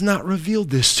has not revealed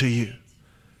this to you.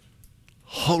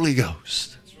 Holy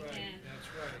Ghost.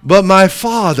 But my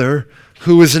Father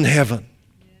who is in heaven.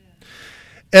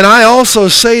 And I also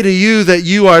say to you that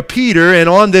you are Peter, and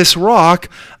on this rock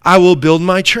I will build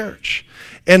my church.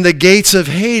 And the gates of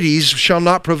Hades shall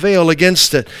not prevail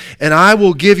against it. And I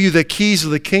will give you the keys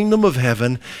of the kingdom of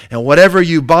heaven, and whatever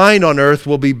you bind on earth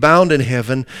will be bound in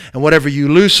heaven, and whatever you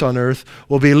loose on earth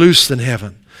will be loosed in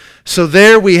heaven. So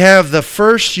there we have the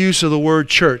first use of the word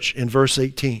church in verse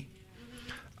 18.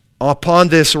 Upon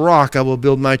this rock I will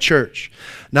build my church.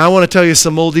 Now I want to tell you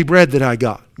some moldy bread that I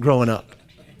got growing up.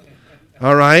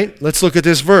 All right, let's look at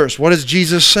this verse. What is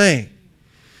Jesus saying?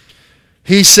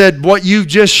 He said, what you've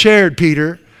just shared,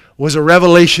 Peter, was a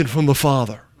revelation from the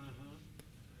Father.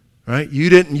 Right? You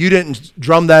didn't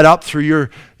drum that up through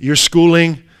your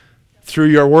schooling, through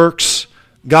your works.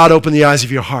 God opened the eyes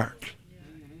of your heart.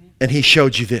 And he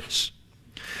showed you this.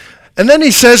 And then he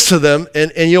says to them,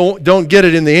 and you don't get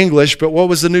it in the English, but what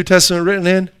was the New Testament written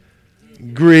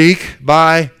in? Greek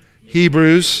by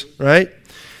Hebrews, right?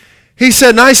 He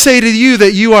said, and I say to you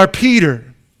that you are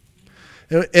Peter.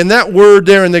 And that word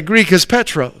there in the Greek is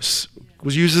Petros. It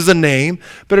was used as a name,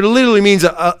 but it literally means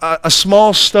a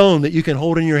small stone that you can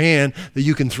hold in your hand that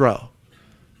you can throw.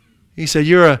 He said,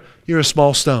 you're a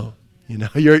small stone. You know,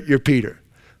 you're Peter.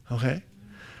 Okay?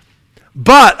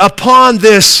 But upon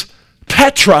this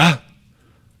Petra,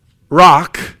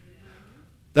 rock,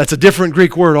 that's a different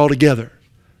Greek word altogether.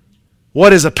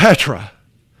 What is a Petra?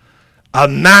 A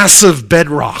massive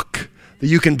bedrock that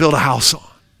you can build a house on.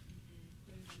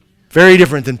 Very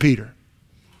different than Peter.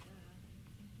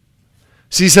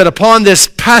 So he said, upon this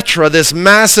Petra, this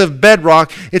massive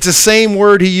bedrock, it's the same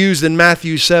word he used in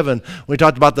Matthew 7 when he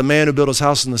talked about the man who built his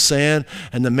house on the sand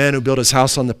and the man who built his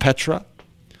house on the Petra.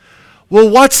 Well,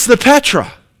 what's the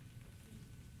Petra?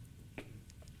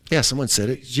 Yeah, someone said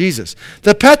it. Jesus.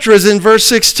 The Petra is in verse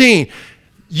 16.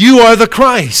 You are the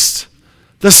Christ,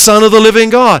 the Son of the living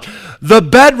God. The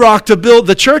bedrock to build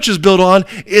the church is built on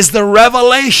is the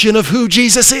revelation of who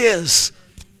Jesus is.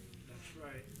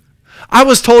 I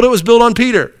was told it was built on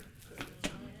Peter.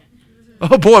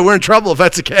 Oh boy, we're in trouble if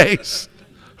that's the case.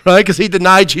 Right? Because he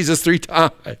denied Jesus 3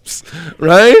 times.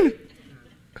 Right?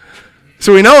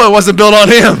 So we know it wasn't built on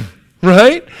him.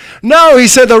 Right? No, he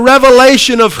said the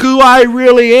revelation of who I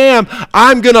really am.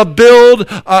 I'm going to build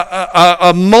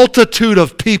a multitude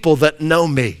of people that know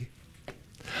me.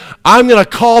 I'm going to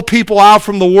call people out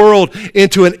from the world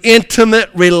into an intimate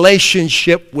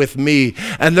relationship with me.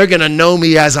 And they're going to know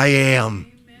me as I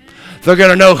am. They're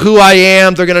going to know who I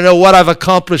am. They're going to know what I've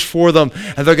accomplished for them.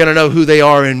 And they're going to know who they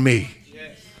are in me.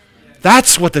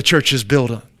 That's what the church is built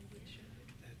on.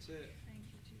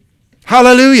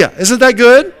 Hallelujah. Isn't that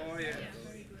good?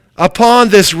 Upon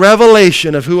this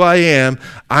revelation of who I am,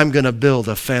 I'm going to build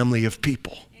a family of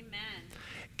people. Amen.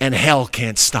 And hell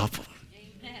can't stop them.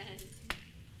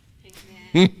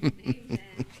 Amen. Amen.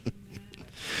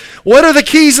 What are the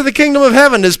keys of the kingdom of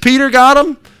heaven? Does Peter got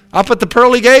them up at the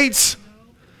pearly gates?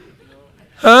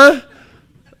 Huh?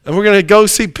 And we're going to go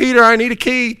see Peter. I need a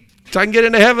key so I can get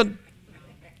into heaven.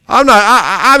 I'm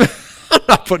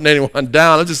not putting anyone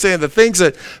down. I'm just saying the things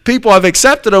that people have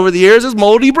accepted over the years is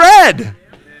moldy bread.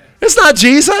 It's not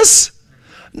Jesus.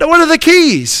 No, what are the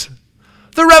keys?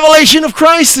 The revelation of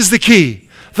Christ is the key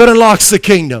that unlocks the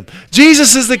kingdom.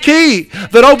 Jesus is the key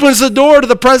that opens the door to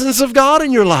the presence of God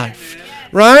in your life.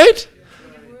 Right?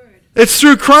 It's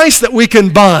through Christ that we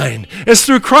can bind. It's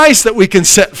through Christ that we can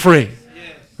set free.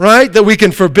 Right? That we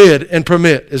can forbid and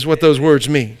permit is what those words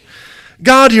mean.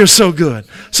 God, you're so good.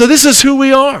 So this is who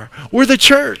we are. We're the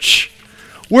church.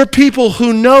 We're people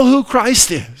who know who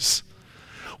Christ is.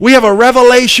 We have a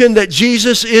revelation that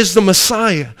Jesus is the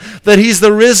Messiah, that he's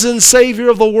the risen Savior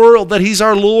of the world, that he's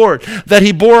our Lord, that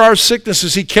he bore our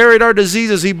sicknesses, he carried our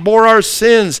diseases, he bore our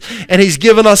sins, and he's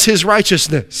given us his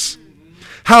righteousness.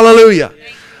 Hallelujah.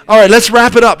 All right, let's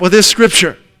wrap it up with this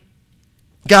scripture.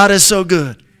 God is so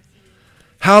good.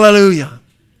 Hallelujah.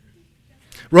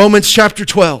 Romans chapter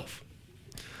 12.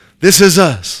 This is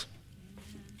us.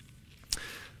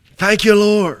 Thank you,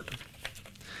 Lord.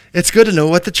 It's good to know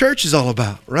what the church is all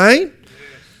about, right?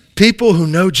 People who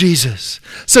know Jesus.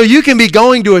 So you can be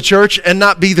going to a church and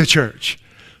not be the church.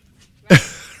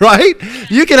 Right?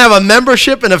 You can have a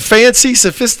membership in a fancy,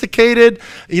 sophisticated,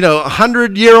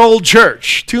 100-year-old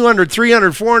church, 200,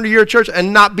 300, 400-year church,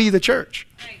 and not be the church.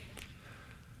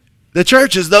 The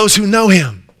church is those who know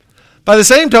him. By the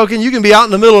same token, you can be out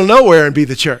in the middle of nowhere and be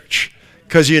the church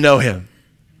because you know him.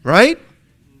 Right?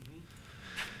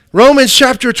 Romans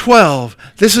chapter 12,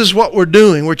 this is what we're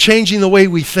doing. We're changing the way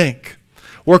we think.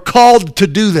 We're called to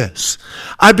do this.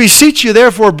 I beseech you,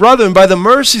 therefore, brethren, by the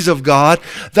mercies of God,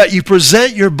 that you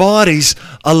present your bodies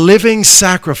a living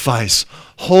sacrifice,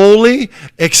 holy,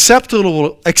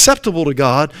 acceptable to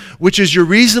God, which is your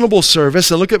reasonable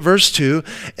service. And look at verse 2.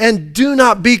 And do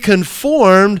not be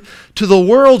conformed to the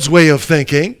world's way of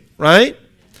thinking, right?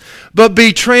 But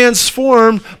be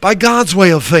transformed by God's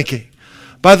way of thinking,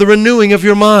 by the renewing of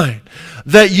your mind,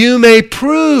 that you may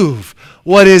prove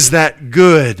what is that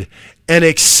good and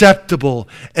acceptable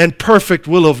and perfect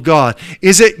will of God.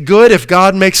 Is it good if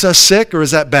God makes us sick, or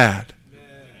is that bad?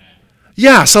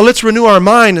 Yeah, so let's renew our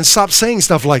mind and stop saying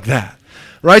stuff like that.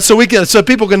 Right? So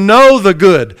people can know the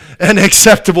good and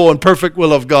acceptable and perfect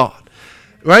will of God.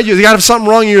 Right? You got to have something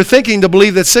wrong in your thinking to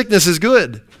believe that sickness is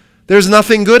good. There's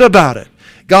nothing good about it.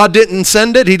 God didn't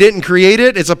send it. He didn't create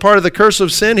it. It's a part of the curse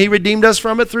of sin. He redeemed us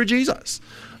from it through Jesus.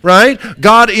 Right?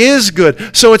 God is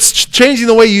good. So it's changing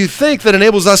the way you think that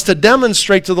enables us to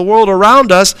demonstrate to the world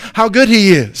around us how good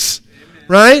he is.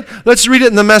 Right? Let's read it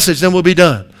in the Message, then we'll be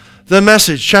done. The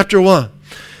Message, chapter 1.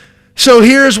 So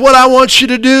here's what I want you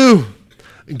to do.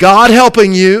 God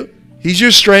helping you. He's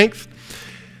your strength.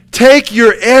 Take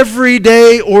your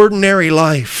everyday, ordinary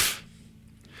life.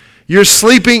 Your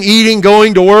sleeping, eating,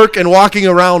 going to work, and walking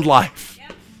around life.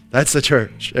 That's the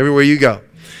church, everywhere you go.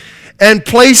 And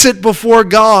place it before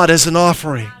God as an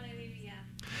offering.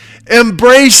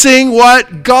 Embracing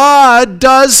what God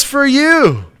does for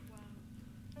you.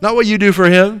 Not what you do for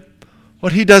him.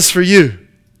 What he does for you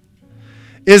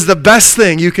is the best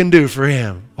thing you can do for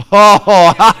him.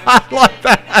 Oh, I like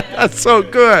that. That's so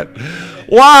good.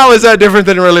 Wow, is that different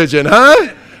than religion,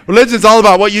 huh? Religion's all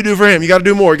about what you do for him. You got to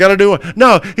do more. You got to do more.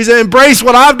 No, he said, embrace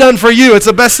what I've done for you. It's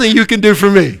the best thing you can do for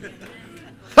me.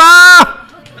 Ah!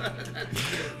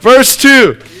 Verse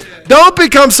 2. Don't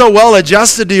become so well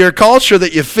adjusted to your culture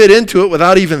that you fit into it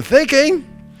without even thinking.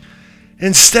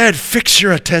 Instead, fix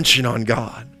your attention on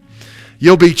God.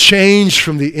 You'll be changed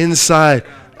from the inside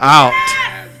out.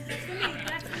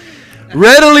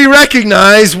 Readily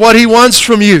recognize what he wants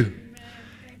from you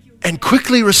and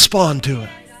quickly respond to it.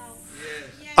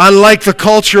 Unlike the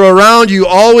culture around you,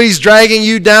 always dragging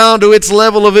you down to its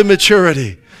level of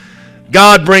immaturity,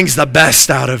 God brings the best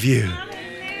out of you.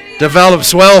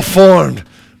 Develops well-formed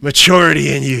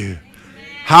maturity in you.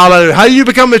 Hallelujah. How do you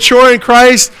become mature in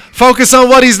Christ? Focus on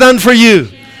what he's done for you,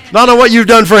 not on what you've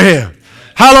done for him.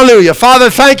 Hallelujah. Father,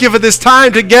 thank you for this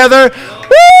time together.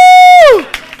 Woo!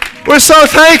 We're so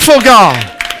thankful, God.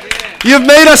 You've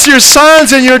made us your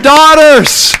sons and your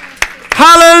daughters.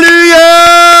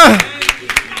 Hallelujah.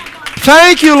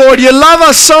 Thank you, Lord. You love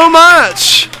us so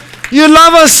much. You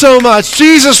love us so much.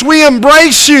 Jesus, we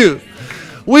embrace you.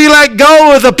 We let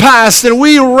go of the past and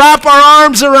we wrap our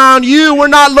arms around you. We're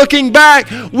not looking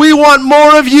back. We want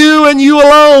more of you and you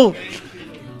alone.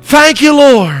 Thank you,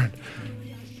 Lord.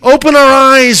 Open our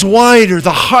eyes wider,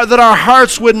 that our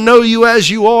hearts would know you as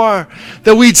you are,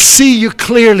 that we'd see you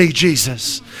clearly,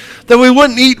 Jesus, that we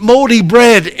wouldn't eat moldy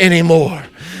bread anymore,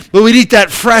 but we'd eat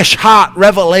that fresh, hot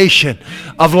revelation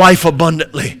of life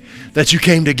abundantly that you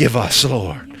came to give us,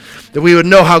 Lord. That we would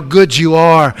know how good you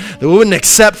are, that we wouldn't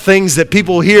accept things that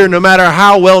people hear, no matter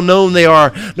how well known they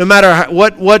are, no matter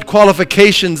what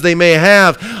qualifications they may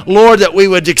have. Lord, that we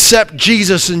would accept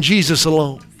Jesus and Jesus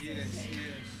alone.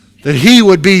 That he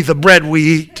would be the bread we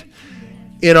eat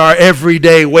in our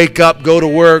everyday wake up, go to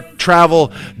work,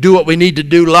 travel, do what we need to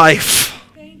do life.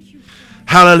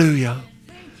 Hallelujah.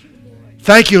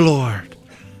 Thank you, Lord,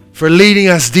 for leading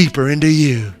us deeper into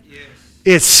you.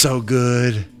 It's so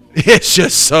good. It's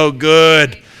just so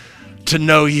good to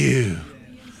know you,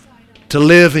 to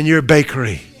live in your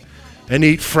bakery and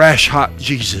eat fresh, hot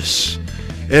Jesus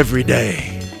every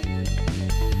day.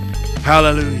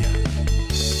 Hallelujah.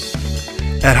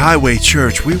 At Highway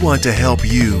Church, we want to help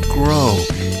you grow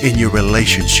in your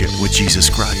relationship with Jesus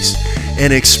Christ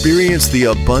and experience the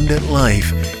abundant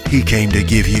life he came to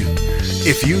give you.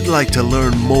 If you'd like to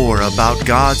learn more about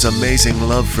God's amazing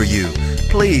love for you,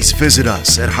 please visit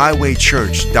us at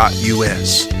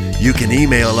highwaychurch.us. You can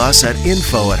email us at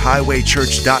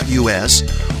info@highwaychurch.us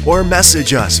or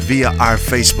message us via our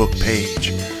Facebook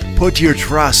page. Put your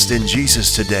trust in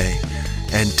Jesus today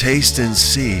and taste and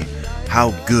see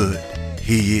how good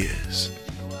he is.